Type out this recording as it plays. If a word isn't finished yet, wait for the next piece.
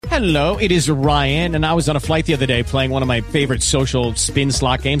Hello, it is Ryan, and I was on a flight the other day playing one of my favorite social spin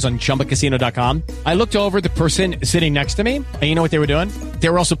slot games on ChumbaCasino.com. I looked over at the person sitting next to me, and you know what they were doing? They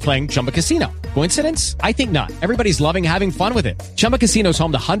were also playing Chumba Casino. Coincidence? I think not. Everybody's loving having fun with it. Chumba Casino is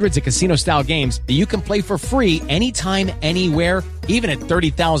home to hundreds of casino-style games that you can play for free anytime, anywhere, even at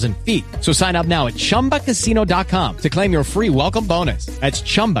 30,000 feet. So sign up now at ChumbaCasino.com to claim your free welcome bonus. That's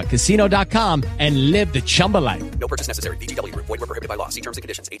ChumbaCasino.com and live the Chumba life. No purchase necessary. VGW. Void where prohibited by law. See terms and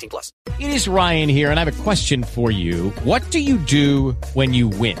conditions. 18+. It is Ryan here, and I have a question for you. What do you do when you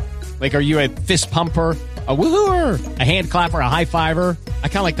win? Like, are you a fist pumper, a woohooer, a hand clapper, a high fiver? I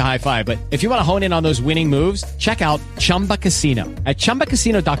kind of like the high five, but if you want to hone in on those winning moves, check out Chumba Casino. At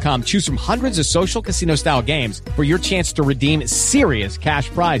ChumbaCasino.com, choose from hundreds of social casino-style games for your chance to redeem serious cash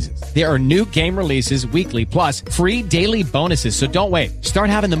prizes. There are new game releases weekly, plus free daily bonuses. So don't wait. Start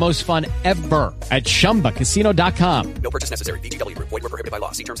having the most fun ever at ChumbaCasino.com. No purchase necessary. VGW. Void where prohibited by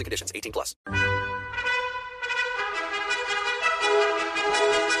law. See terms and conditions. 18+.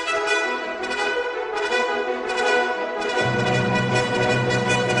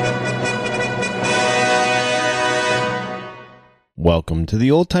 Welcome to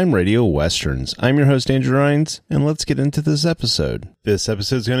the Old Time Radio Westerns. I'm your host, Andrew Rhynes, and let's get into this episode. This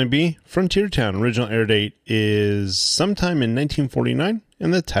episode is going to be Frontier Town. Original air date is sometime in 1949,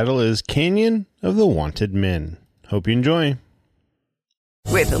 and the title is Canyon of the Wanted Men. Hope you enjoy.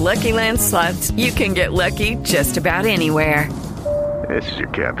 With the Lucky Land Slots, you can get lucky just about anywhere. This is your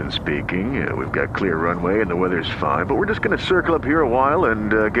captain speaking. We've got clear runway and the weather's fine, but we're just going to circle up here a while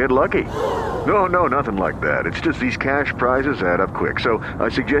and get lucky. No, nothing like that. It's just these cash prizes add up quick. So I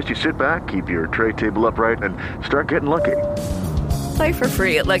suggest you sit back, keep your tray table upright, and start getting lucky. Play for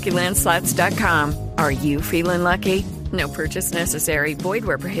free at LuckyLandSlots.com. Are you feeling lucky? No purchase necessary. Void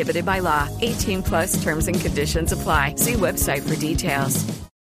where prohibited by law. 18+ terms and conditions apply. See website for details.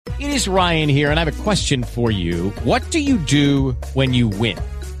 It is Ryan here, and I have a question for you. What do you do when you win?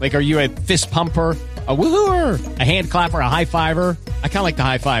 Like, are you a fist pumper, a woohooer, a hand clapper, a high fiver? I kind of like the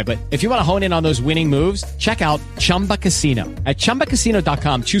high five, but if you want to hone in on those winning moves, check out Chumba Casino. At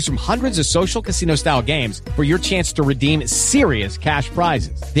ChumbaCasino.com, choose from hundreds of social casino-style games for your chance to redeem serious cash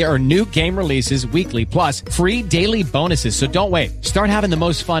prizes. There are new game releases weekly, plus free daily bonuses. So don't wait. Start having the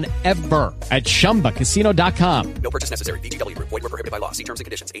most fun ever at ChumbaCasino.com. No purchase necessary. VGW. Void where prohibited by law. See terms and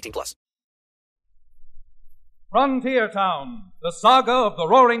conditions. 18+. Frontier Town, the saga of the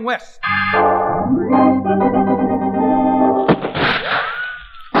Roaring West.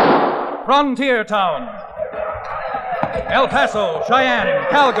 Frontier Town. El Paso, Cheyenne,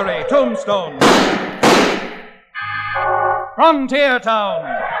 Calgary, Tombstone. Frontier Town.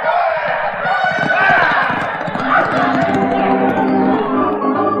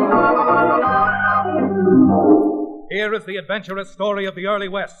 Here is the adventurous story of the early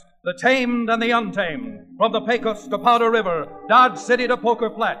West, the tamed and the untamed. From the Pecos to Powder River, Dodge City to Poker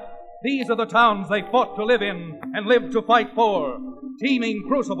Flat, these are the towns they fought to live in and lived to fight for. Teeming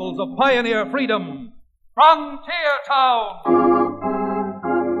crucibles of pioneer freedom. Frontier Town!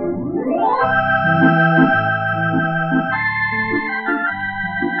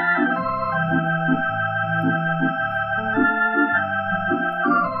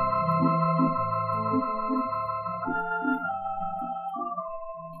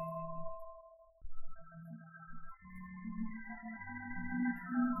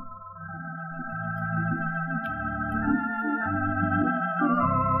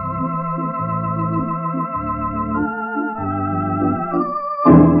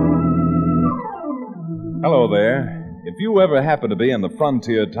 Hello there. If you ever happen to be in the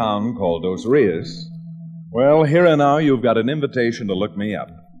frontier town called Dos Rios, well, here and now you've got an invitation to look me up.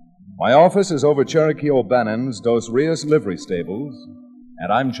 My office is over Cherokee O'Bannon's Dos Rios livery stables,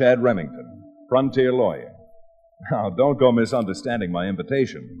 and I'm Chad Remington, frontier lawyer. Now, don't go misunderstanding my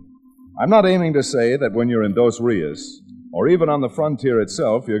invitation. I'm not aiming to say that when you're in Dos Rios, or even on the frontier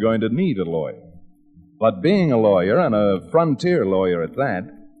itself, you're going to need a lawyer. But being a lawyer, and a frontier lawyer at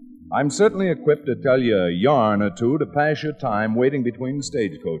that, I'm certainly equipped to tell you a yarn or two to pass your time waiting between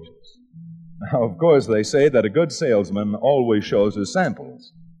stagecoaches. Now, of course, they say that a good salesman always shows his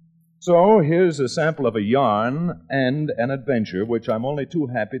samples. So here's a sample of a yarn and an adventure which I'm only too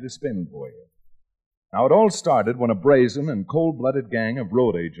happy to spin for you. Now, it all started when a brazen and cold-blooded gang of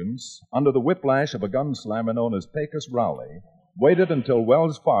road agents, under the whiplash of a gunslammer known as Pecos Rowley, waited until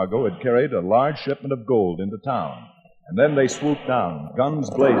Wells Fargo had carried a large shipment of gold into town. And then they swooped down, guns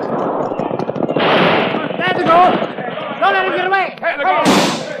blazing. Stand the gold! Don't let him get away!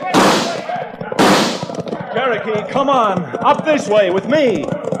 Cherokee, come on! Up this way with me!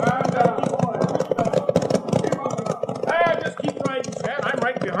 Just keep riding, Chad. I'm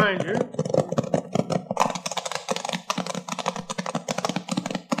right behind behind you.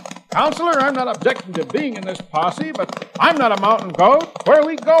 Counselor, I'm not objecting to being in this posse, but I'm not a mountain goat. Where are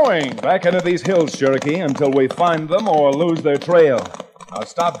we going? Back into these hills, Cherokee, until we find them or lose their trail. Now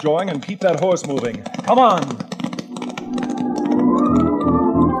stop jawing and keep that horse moving. Come on.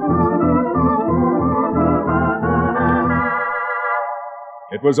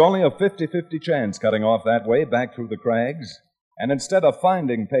 It was only a 50-50 chance cutting off that way back through the crags, and instead of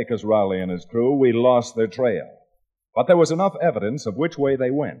finding Pecos Rowley and his crew, we lost their trail. But there was enough evidence of which way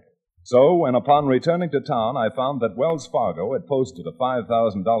they went. So, when upon returning to town, I found that Wells Fargo had posted a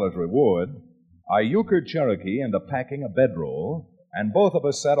 $5,000 reward, I euchred Cherokee into packing a bedroll, and both of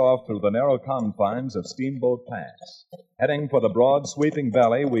us set off through the narrow confines of Steamboat Pass, heading for the broad, sweeping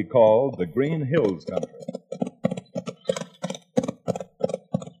valley we called the Green Hills country.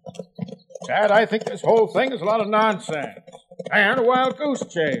 Chad, I think this whole thing is a lot of nonsense. And a wild goose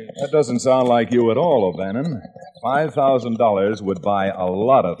chase. That doesn't sound like you at all, O'Bannon. $5,000 would buy a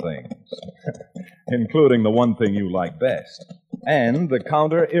lot of things, including the one thing you like best, and the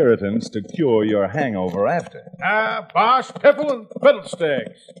counter-irritants to cure your hangover after. Bosh, piffle, and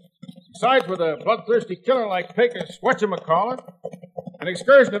fiddlesticks. Besides, with a bloodthirsty killer like Pecos whatchamacallit, an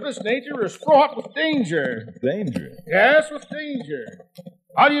excursion of this nature is fraught with danger. Danger? Yes, with danger.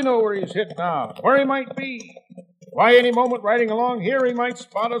 How do you know where he's hit now? Where he might be? Why, any moment riding along here, he might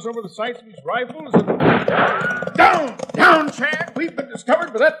spot us over the sights of his rifles and... Down! Down, Chad! We've been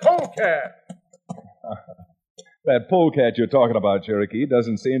discovered by that polecat! That polecat you're talking about, Cherokee,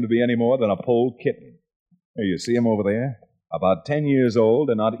 doesn't seem to be any more than a pole kitten. Here, you see him over there? About 10 years old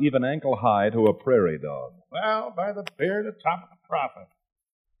and not even ankle-high to a prairie dog. Well, by the beard atop of the prophet.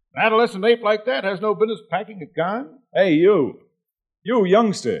 An adolescent ape like that has no business packing a gun. Hey, you! You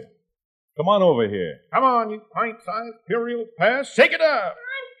youngster! Come on over here. Come on, you pint-sized Imperial Pass. Shake it up.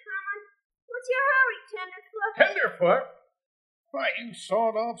 I'm coming. What's your hurry, Tenderfoot? Tenderfoot? Why, you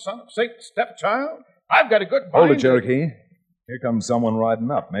sawed-off son of Satan's stepchild. I've got a good mind. Hold it, Cherokee. Here comes someone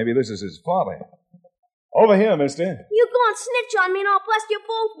riding up. Maybe this is his father. Over here, mister. You go and snitch on me and I'll blast you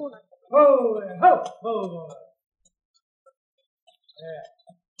both with it. Oh, ho, ho.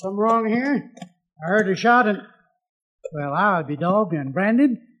 Something wrong here? I heard a shot and... Well, I'll be dogged and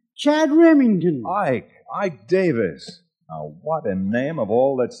branded Chad Remington. Ike Davis. Now, what in the name of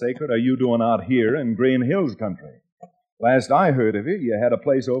all that's sacred are you doing out here in Green Hills country? Last I heard of you, you had a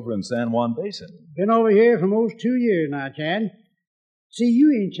place over in San Juan Basin. Been over here for most 2 years now, Chad. See,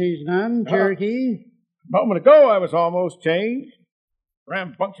 you ain't changed none, Cherokee. A moment ago, I was almost changed.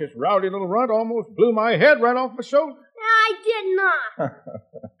 Rambunctious, rowdy little runt almost blew my head right off my shoulder. I did not.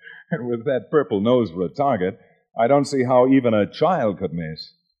 And with that purple nose for a target, I don't see how even a child could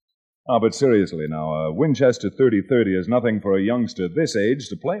miss. Oh, but seriously now, a Winchester 30-30 is nothing for a youngster this age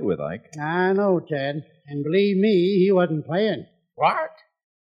to play with, Ike. I know, Chad. And believe me, he wasn't playing. What?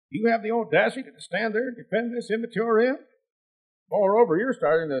 You have the audacity to stand there and defend this immature imp? Moreover, you're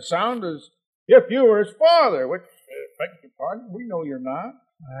starting to sound as if you were his father, which, beg your pardon, we know you're not.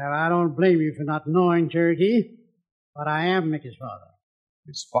 Well, I don't blame you for not knowing, Cherokee, but I am Mickey's father.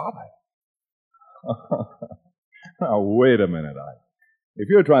 His father? Now, wait a minute, Ike. If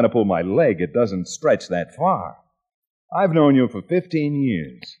you're trying to pull my leg, it doesn't stretch that far. I've known you for 15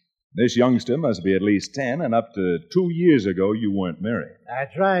 years. This youngster must be at least 10, and up to 2 years ago, you weren't married.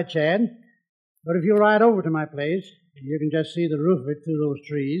 That's right, Chad. But if you'll ride over to my place, you can just see the roof of it through those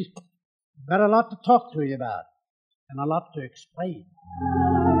trees. I've got a lot to talk to you about, and a lot to explain.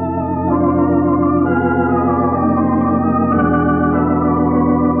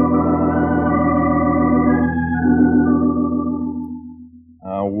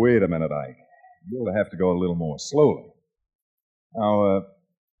 Now, wait a minute, Ike. You'll have to go a little more slowly. Now,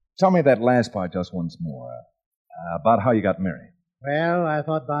 tell me that last part just once more, about how you got married. Well, I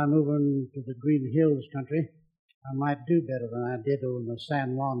thought by moving to the Green Hills country, I might do better than I did over in the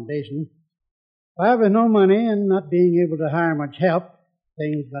San Juan Basin. But with no money and not being able to hire much help,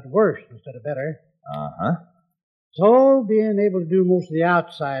 things got worse instead of better. Uh-huh. So, being able to do most of the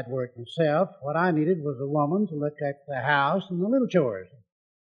outside work myself, what I needed was a woman to look at the house and the little chores.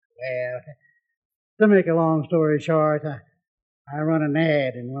 Well, to make a long story short, I run an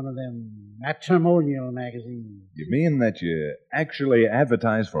ad in one of them matrimonial magazines. You mean that you actually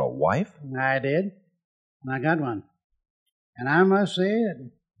advertised for a wife? I did, and I got one. And I must say that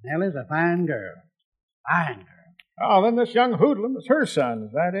Nellie's a fine girl. Fine girl. Oh, then this young hoodlum is her son,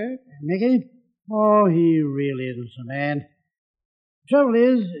 is that it? Mickey? Oh, he really isn't so bad. The trouble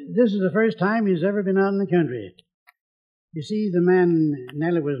is, this is the first time he's ever been out in the country. You see, the man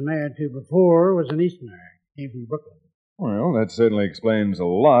Nellie was married to before was an Easterner. Came from Brooklyn. Well, that certainly explains a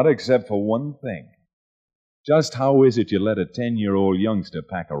lot, except for one thing. Just how is it you let a 10-year-old youngster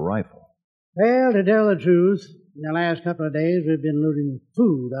pack a rifle? Well, to tell the truth, in the last couple of days we've been looting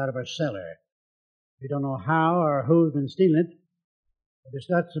food out of our cellar. We don't know how or who's been stealing it, but it's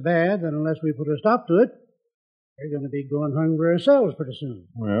not so bad that unless we put a stop to it, we're going to be going hungry ourselves pretty soon.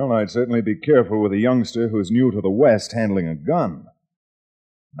 Well, I'd certainly be careful with a youngster who's new to the West handling a gun.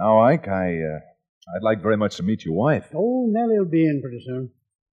 Now, Ike, I'd like very much to meet your wife. Oh, Nellie will be in pretty soon.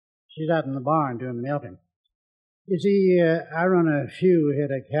 She's out in the barn doing the milking. You see, I run a few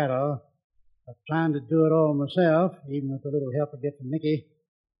head of cattle, but trying to do it all myself, even with a little help I get from Mickey,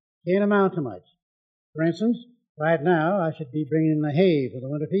 can't amount to much. For instance, right now I should be bringing in the hay for the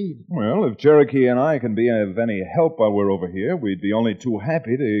winter feed. Well, if Cherokee and I can be of any help while we're over here, we'd be only too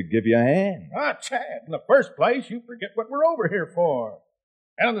happy to give you a hand. Ah, Chad, in the first place, you forget what we're over here for.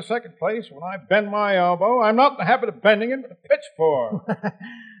 And in the second place, when I bend my elbow, I'm not in the habit of bending it with a pitchfork.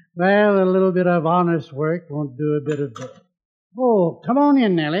 Well, a little bit of honest work won't do a bit of good. Oh, come on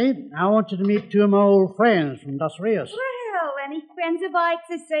in, Nellie. I want you to meet two of my old friends from Dos Rios. Well, any friends of Ike's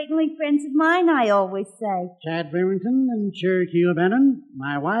are certainly friends of mine, I always say. Chad Bremerton and Cherokee O'Bannon,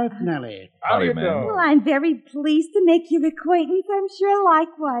 my wife, Nellie. How do you do? Well, I'm very pleased to make your acquaintance. I'm sure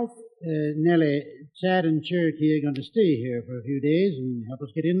likewise. Nellie, Chad and Cherokee are going to stay here for a few days and help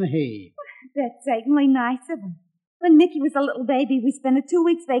us get in the hay. That's certainly nice of them. When Mickey was a little baby, we spent a 2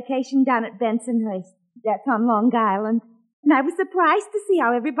 weeks vacation down at Bensonhurst. That's on Long Island. And I was surprised to see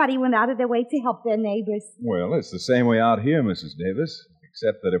how everybody went out of their way to help their neighbors. Well, it's the same way out here, Mrs. Davis,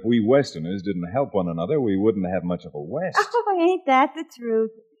 except that if we Westerners didn't help one another, we wouldn't have much of a West. Oh, ain't that the truth?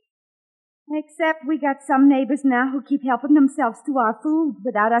 Except we got some neighbors now who keep helping themselves to our food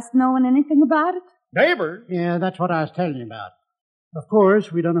without us knowing anything about it. Neighbors? Yeah, that's what I was telling you about. Of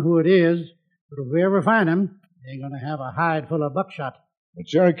course, we don't know who it is, but if we ever find him, they're going to have a hide full of buckshot. The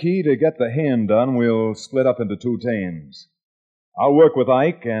Cherokee, to get the hand done, we'll split up into two teams. I'll work with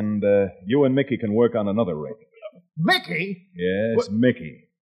Ike, and you and Mickey can work on another rig. Mickey? Yes, Mickey.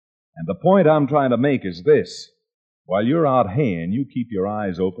 And the point I'm trying to make is this. While you're out haying, you keep your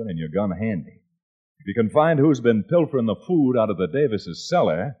eyes open and your gun handy. If you can find who's been pilfering the food out of the Davis'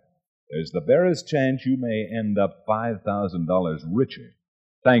 cellar, there's the barest chance you may end up $5,000 richer,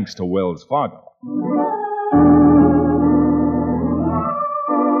 thanks to Wells Fargo.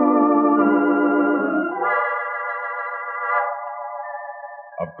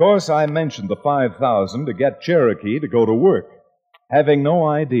 Of course, I mentioned the $5,000 to get Cherokee to go to work, having no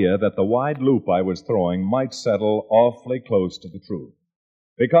idea that the wide loop I was throwing might settle awfully close to the truth.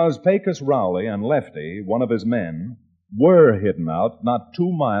 Because Pecos Rowley and Lefty, one of his men, were hidden out not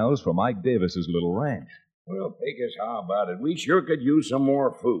 2 miles from Ike Davis's little ranch. Well, Pecos, how about it? We sure could use some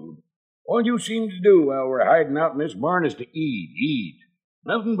more food. All you seem to do while we're hiding out in this barn is to eat.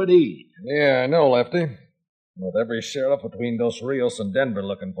 Nothing but eat. Yeah, I know, Lefty. With every sheriff between Dos Rios and Denver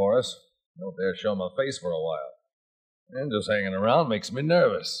looking for us, don't dare show my face for a while. And just hanging around makes me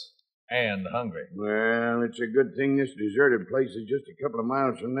nervous. And hungry. Well, it's a good thing this deserted place is just a couple of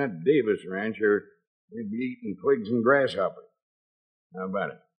miles from that Davis ranch, or we'd be eating twigs and grasshoppers. How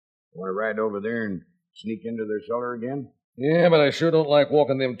about it? Want to ride over there and sneak into their cellar again? Yeah, but I sure don't like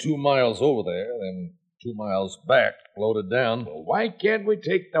walking them 2 miles over there, then 2 miles back, loaded down. Well, why can't we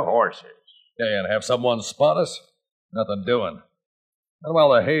take the horses? Yeah, and have someone spot us? Nothing doing. And while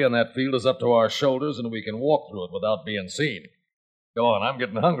the hay in that field is up to our shoulders and we can walk through it without being seen. Go on, I'm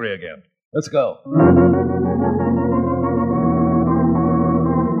getting hungry again. Let's go.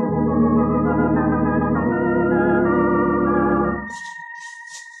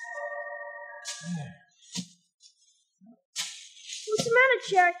 What's the matter,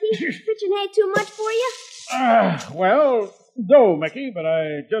 Cherokee? Pitching hay too much for you? Well, no, Mickey, but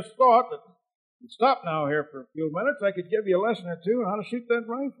I just thought that you'd stop now here for a few minutes. I could give you a lesson or two on how to shoot that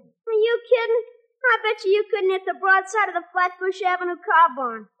rifle. Are you kidding? I bet you couldn't hit the broadside of the Flatbush Avenue car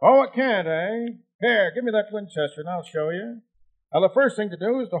barn. Oh, it can't, eh? Here, give me that Winchester and I'll show you. Now, the first thing to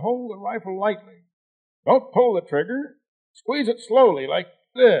do is to hold the rifle lightly. Don't pull the trigger. Squeeze it slowly, like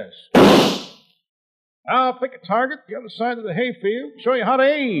this. Now, I'll pick a target the other side of the hayfield and show you how to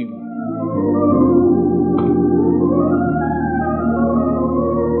aim.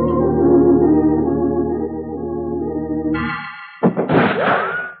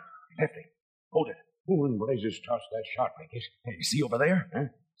 Lefty, hold it. Who in blazes tossed that shot, Mickey? Hey, you see over there? Huh?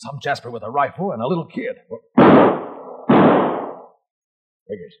 Some Jasper with a rifle and a little kid.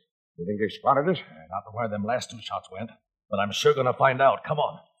 Mickey, you think they spotted us? Not where them last 2 shots went, but I'm sure gonna find out. Come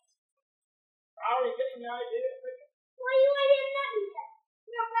on. How are you getting the idea, Mickey? Why, you ain't in nothing yet.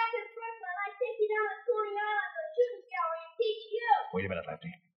 You're back at Franklin. I take you down to Coney Island for a shooting gallery Wait a minute, Lefty.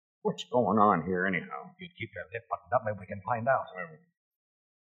 What's going on here, anyhow? You keep your lip buttoned up, maybe we can find out. Cherokee,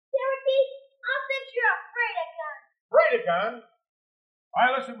 I'll bet you're afraid of guns. Afraid of guns? Why,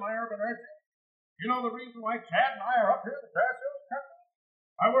 listen, my urban urchin. You know the reason why Chad and I are up here in the Grass Hills Country?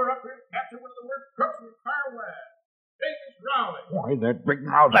 Why we're up here to capture one of the worst crooks in the entire West. Pecos Rowley. Why, that big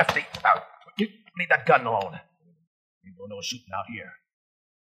mouth. Lefty, you leave that gun alone. You don't know shooting out here.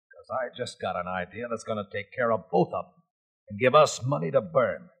 Because I just got an idea that's going to take care of both of them and give us money to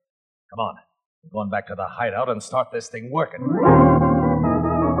burn. Come on. We're going back to the hideout and start this thing working.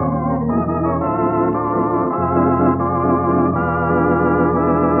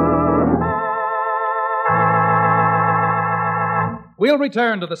 We'll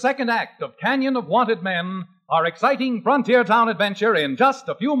return to the second act of Canyon of Wanted Men, our exciting frontier town adventure, in just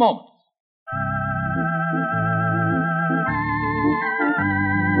a few moments.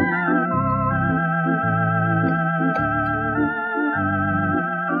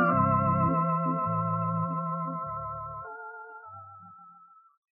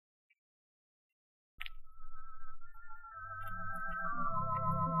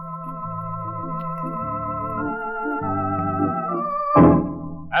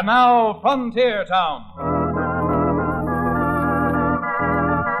 And now, Frontier Town.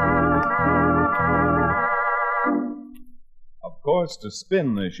 Of course, to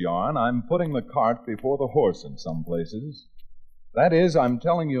spin this yarn, I'm putting the cart before the horse in some places. That is, I'm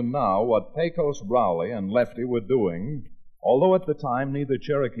telling you now what Pecos Rowley and Lefty were doing, although at the time neither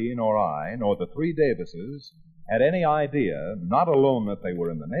Cherokee nor I, nor the three Davises, had any idea, not alone that they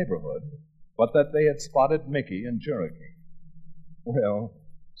were in the neighborhood, but that they had spotted Mickey and Cherokee. Well,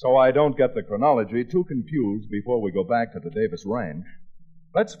 so I don't get the chronology too confused before we go back to the Davis Ranch,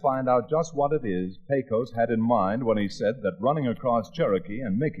 let's find out just what it is Pecos had in mind when he said that running across Cherokee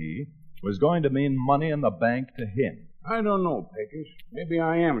and Mickey was going to mean money in the bank to him. I don't know, Pecos. Maybe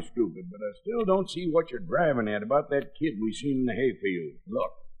I am stupid, but I still don't see what you're driving at about that kid we seen in the hayfield.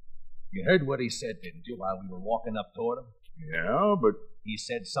 Look, you heard what he said, didn't you, while we were walking up toward him? Yeah, but... He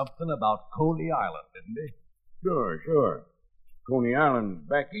said something about Coney Island, didn't he? Sure. Coney Island's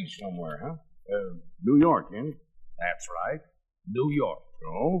back east somewhere, huh? New York, ain't it? That's right. New York.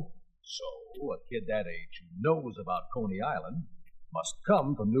 So? A kid that age who knows about Coney Island must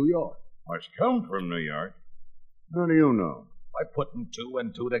come from New York. Must come from New York? How do you know? By putting two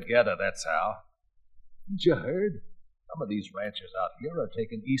and two together, that's how. Haven't you heard? Some of these ranchers out here are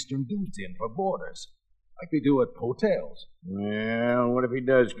taking Eastern dudes in for boarders, like they do at hotels. Well, what if he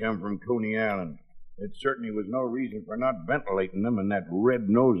does come from Coney Island? It certainly was no reason for not ventilating them and that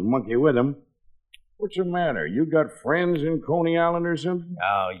red-nosed monkey with him. What's the matter? You got friends in Coney Island or something?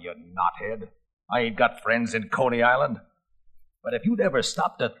 Oh, you knothead. I ain't got friends in Coney Island. But if you'd ever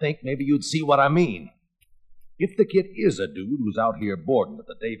stop to think, maybe you'd see what I mean. If the kid is a dude who's out here boarding at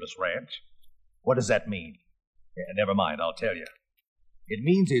the Davis Ranch, what does that mean? Yeah, never mind, I'll tell you. It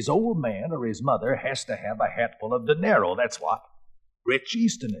means his old man or his mother has to have a hatful of dinero, that's what. Rich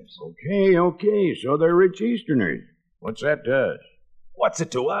Easterners. Okay, so they're rich Easterners. What's that to us? What's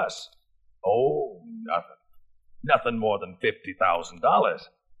it to us? Oh, nothing. Nothing more than $50,000.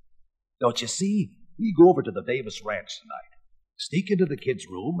 Don't you see? We go over to the Davis Ranch tonight, sneak into the kid's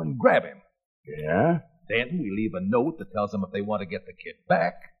room and grab him. Yeah? Then we leave a note that tells them if they want to get the kid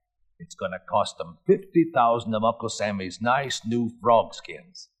back, it's going to cost them $50,000 of Uncle Sammy's nice new frog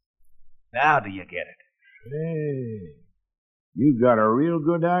skins. Now do you get it? Hey, you got a real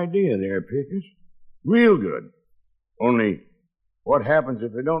good idea there, Pecos. Real good. Only, what happens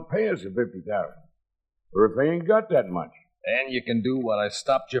if they don't pay us the $50,000? Or if they ain't got that much? Then you can do what I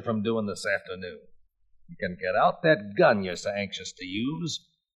stopped you from doing this afternoon. You can get out that gun you're so anxious to use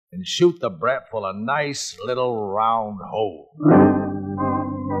and shoot the brat full of nice little round holes.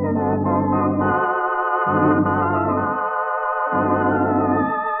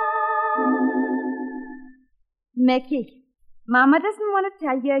 Mickey, Mama doesn't want to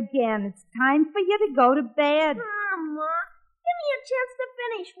tell you again. It's time for you to go to bed. Mama, give me a chance to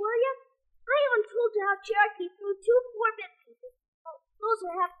finish, will you? I haven't told you how Cherokee threw 2 4-bit pieces. Oh, those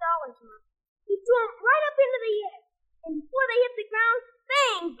are $50, Mom. He threw them right up into the air. And before they hit the ground,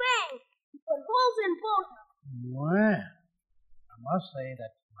 bang, bang. He put holes in both of them. Well, I must say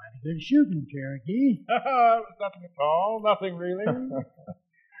that's mighty good shooting, Cherokee. Nothing at all. Nothing really.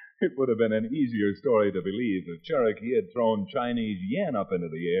 It would have been an easier story to believe if Cherokee had thrown Chinese yen up into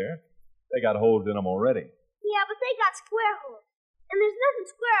the air. They got holes in them already. Yeah, but they got square holes. And there's nothing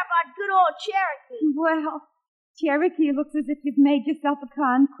square about good old Cherokee. Well, Cherokee looks as if you've made yourself a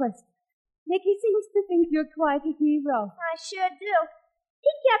conquest. Mickey seems to think you're quite a hero. I sure do.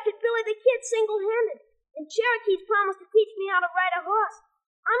 He captured Billy the Kid single-handed. And Cherokee's promised to teach me how to ride a horse.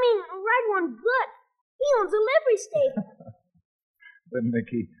 I mean, ride one good. He owns a livery stable. Then,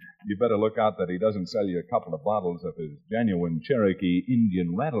 Mickey, you better look out that he doesn't sell you a couple of bottles of his genuine Cherokee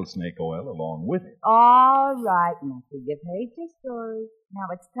Indian rattlesnake oil along with it. All right, Mickey. You've heard your story.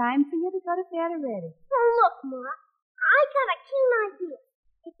 Now it's time for you to go to bed already. Oh, look, Ma. I got a keen idea.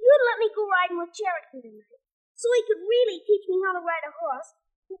 If you'd let me go riding with Cherokee tonight, so he could really teach me how to ride a horse,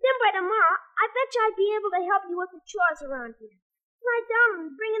 and then by tomorrow, I bet you I'd be able to help you with the chores around here. Ride down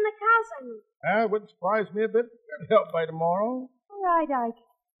and bring in the cows I need. It wouldn't surprise me a bit if you could help by tomorrow. All right, Ike.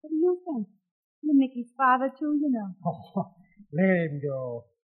 What do you think? You're Mickey's father, too, you know. Oh, let him go.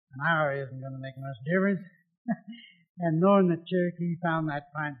 An hour isn't going to make much difference. And knowing that Cherokee found that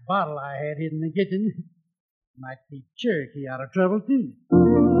pint bottle I had hidden in the kitchen might keep Cherokee out of trouble, too.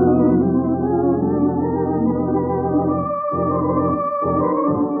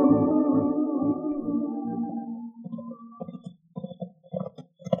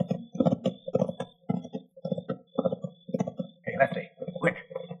 Hey, Lefty, quick,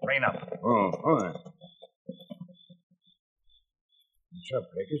 rein up. Oh, fine. What's up,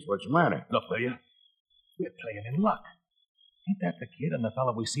 Pecos? What's the matter? Look, will you? We're playing in luck. Ain't that the kid and the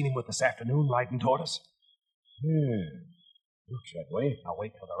fellow we seen him with this afternoon riding toward us? Yeah, looks that way. Now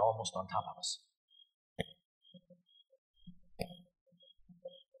wait till they're almost on top of us.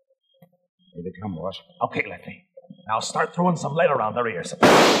 Here they come, boss. Okay, Lefty. Now start throwing some lead around their ears.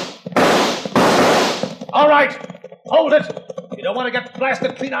 All right! Hold it! You don't want to get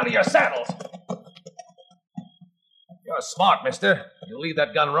blasted clean out of your saddles. You're smart, mister. You leave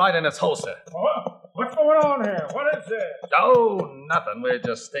that gun right in its holster. What's going on here? What is this? Oh, nothing. We're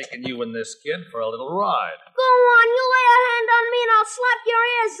just taking you and this kid for a little ride. Go on, you lay a hand on me and I'll slap your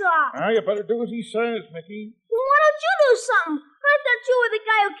ears off. Now, you better do as he says, Mickey. Well, why don't you do something? I thought you were the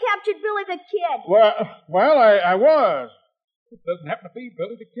guy who captured Billy the Kid. Well, I was. It doesn't happen to be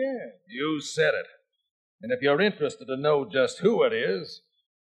Billy the Kid. You said it. And if you're interested to know just who it is,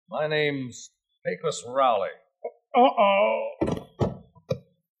 my name's Pecos Rowley. Uh-oh. Hey,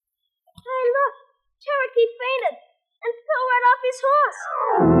 look. Cherokee fainted and fell right off his horse.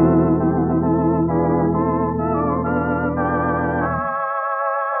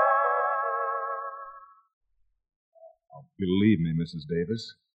 Oh, believe me, Mrs. Davis,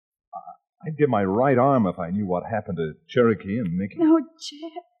 I'd give my right arm if I knew what happened to Cherokee and Mickey. No,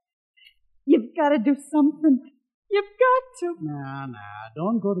 Chad. You've got to do something. You've got to. No,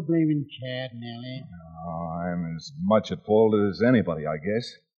 don't go to blaming Chad, Nellie. Oh, I'm as much at fault as anybody, I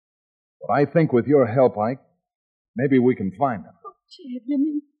guess. But I think with your help, Ike, maybe we can find them. Oh, Chad, you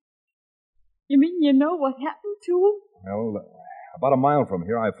mean you know what happened to him? Well, about a mile from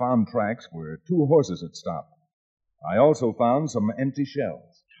here, I found tracks where 2 horses had stopped. I also found some empty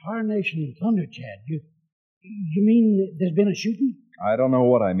shells. Tarnation and thunder, Chad. You mean there's been a shooting? I don't know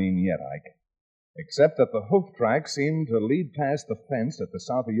what I mean yet, Ike. Except that the hoof tracks seem to lead past the fence at the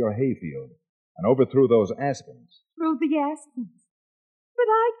south of your hayfield and over through those aspens. Through the aspens? But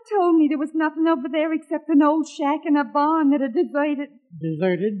Ike told me there was nothing over there except an old shack and a barn that had deserted.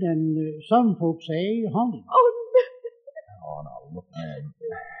 Deserted, and some folks say haunted. Oh, Oh, now, look, man,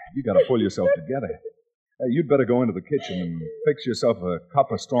 you got to pull yourself together. You'd better go into the kitchen and fix yourself a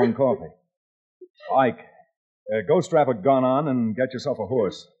cup of strong coffee. Ike, go strap a gun on and get yourself a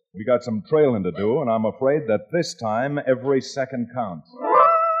horse. We got some trailing to do, and I'm afraid that this time every second counts.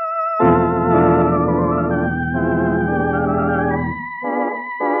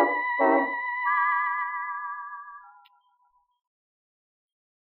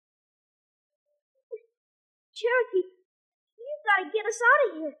 Cherokee, you gotta get us out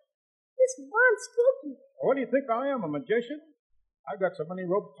of here. This barn's spooky. What do you think I am, a magician? I've got so many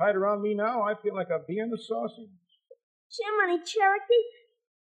ropes tied around me now, I feel like a bee in a sausage. Jiminy, Cherokee,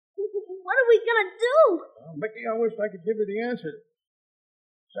 what are we gonna do? Well, Mickey, I wish I could give you the answer.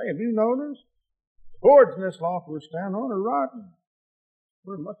 Say, have you noticed? The boards in this loft we're standing on are rotten. If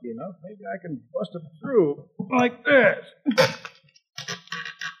we're lucky enough, maybe I can bust them through like this.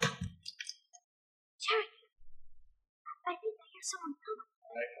 Cherokee, I think I hear someone coming.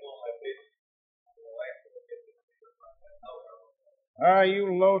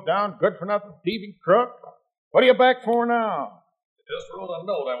 You low-down, good-for-nothing thieving crook. What are you back for now? Just wrote a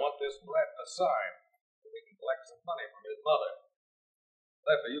note I want this brat to sign so we can collect some money from his mother.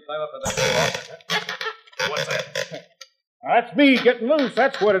 Lefty, you climb up in that door. What's that? That's me getting loose,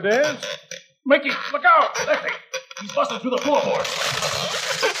 that's what it is. Mickey, look out! Lefty, he's busting through the floorboards.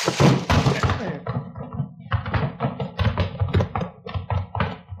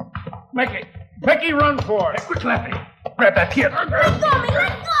 Mickey, run for it. Quick, Lefty. Grab that kid. Let go of me, let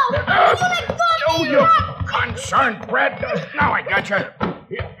go! You let go of me! Oh, you concerned brat. Now I got you.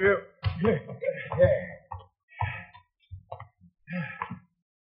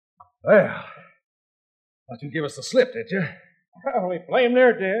 Well, thought you give us the slip, did you? Well, we blame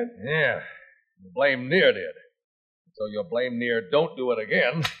near did. Yeah, you blame near did. So you blame near don't do it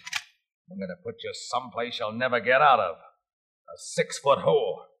again. I'm going to put you someplace you'll never get out of. A 6-foot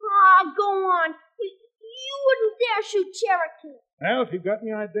hole. Aw, go on. You wouldn't dare shoot Cherokee. Well, if you've got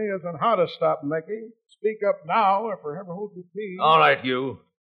any ideas on how to stop Mickey, speak up now or forever hold your peace. All right, you.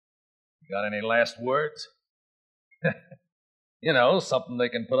 You got any last words? You know, something they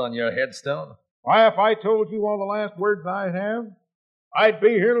can put on your headstone. Why, if I told you all the last words I have, I'd be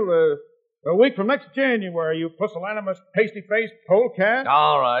here till a week from next January, you pusillanimous, pasty-faced polecat.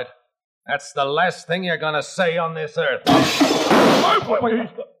 All right. That's the last thing you're going to say on this earth.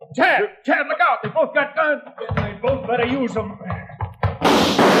 Chad, look out. They both got guns. They both better use them.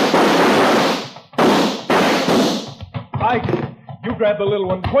 Ike, you grab the little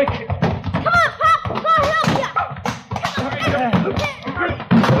one quick. Come on, Pop. I'll help you.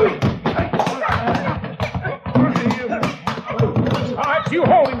 All right, you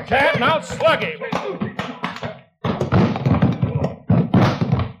hold him, Chad, and I'll slug him.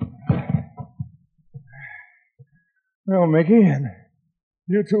 Well, Mickey, and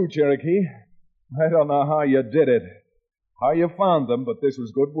you too, Cherokee. I don't know how you did it, how you found them, but this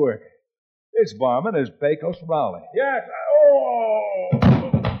was good work. This varmint is Pecos Rowley. Yes. Oh! Jiminy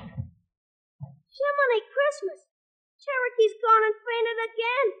Christmas. Cherokee's gone and fainted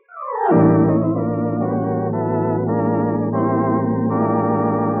again.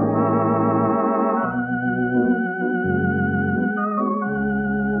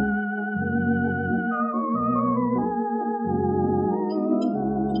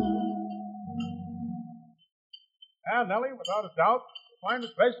 Now, Nellie, without a doubt, the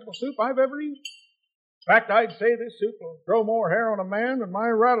finest vegetable soup I've ever eaten. In fact, I'd say this soup will grow more hair on a man than my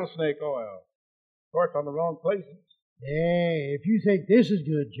rattlesnake oil. Of course, on the wrong places. Hey, if you think this is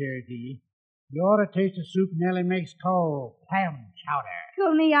good, Cherokee, you ought to taste the soup Nellie makes called clam chowder.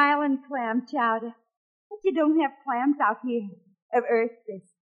 Coney Island clam chowder. But you don't have clams out here of oysters.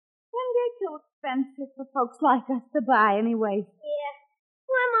 And they're too expensive for folks like us to buy anyway. Yeah.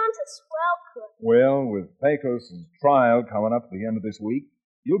 My mom's a swell cook. Well, with Pecos' trial coming up at the end of this week,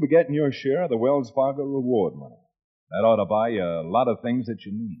 you'll be getting your share of the Wells Fargo reward money. That ought to buy you a lot of things that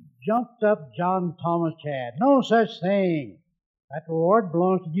you need. Jumped up John Thomas Chad. No such thing. That reward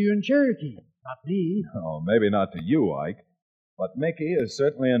belongs to you and Cherokee, not me. Oh, maybe not to you, Ike, but Mickey is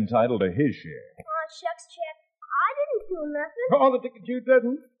certainly entitled to his share. Aw, shucks, Chad. I didn't do nothing. Oh, the ticket you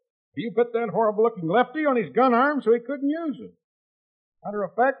didn't. You put that horrible-looking lefty on his gun arm so he couldn't use it. Matter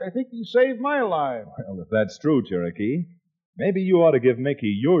of fact, I think you saved my life. Well, if that's true, Cherokee, maybe you ought to give Mickey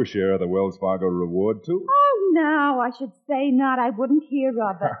your share of the Wells Fargo reward, too. Oh, no, I should say not. I wouldn't hear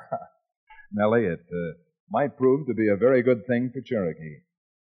of it. Nellie, it might prove to be a very good thing for Cherokee.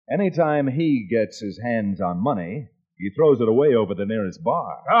 Anytime he gets his hands on money, he throws it away over the nearest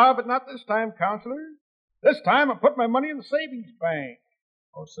bar. Ah, but not this time, Counselor. This time I put my money in the savings bank.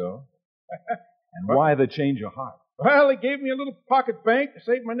 Oh, so? And why the change of heart? Well, they gave me a little pocket bank to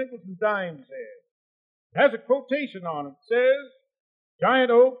save my nickels and dimes in. It has a quotation on it. It says, "Giant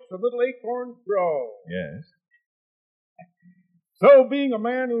oaks the little acorns grow." Yes. So, being a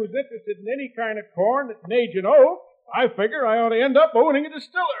man who's interested in any kind of corn that can age an oak, I figure I ought to end up owning a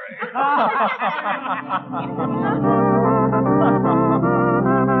distillery.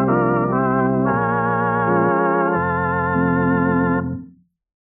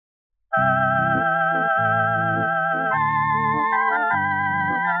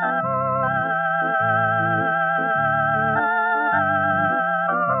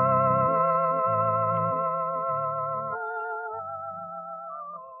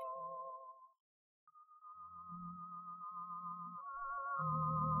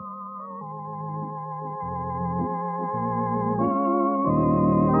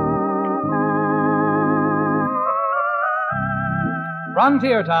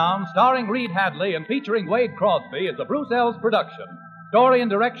 Frontier Town, starring Reed Hadley and featuring Wade Crosby, is a Bruce Ells production. Story and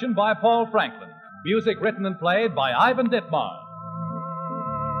direction by Paul Franklin. Music written and played by Ivan Ditmar.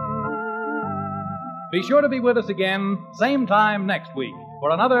 Be sure to be with us again, same time next week, for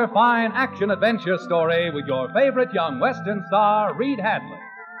another fine action-adventure story with your favorite young Western star, Reed Hadley.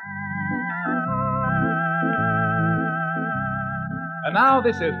 And now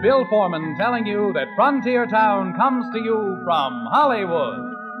this is Bill Foreman telling you that Frontier Town comes to you from Hollywood.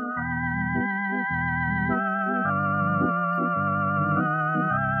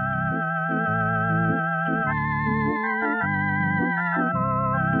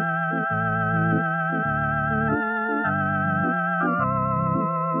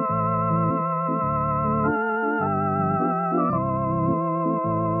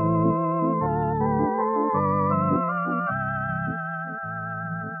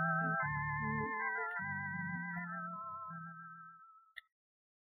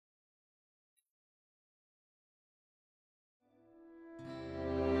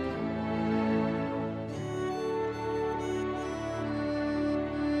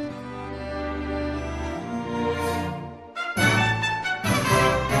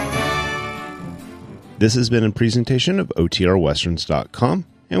 This has been a presentation of OTRWesterns.com,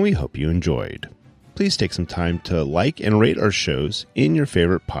 and we hope you enjoyed. Please take some time to like and rate our shows in your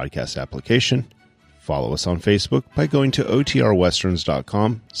favorite podcast application. Follow us on Facebook by going to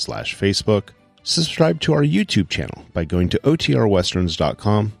OTRWesterns.com/Facebook. Subscribe to our YouTube channel by going to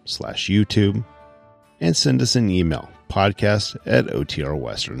OTRWesterns.com/YouTube. And send us an email,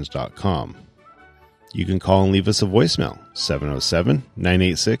 podcast@OTRWesterns.com. You can call and leave us a voicemail,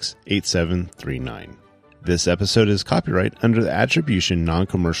 707-986-8739. This episode is copyright under the Attribution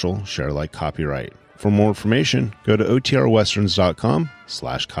Non-Commercial Share Alike copyright. For more information, go to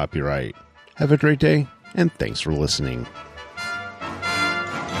OTRWesterns.com/copyright. Have a great day, and thanks for listening.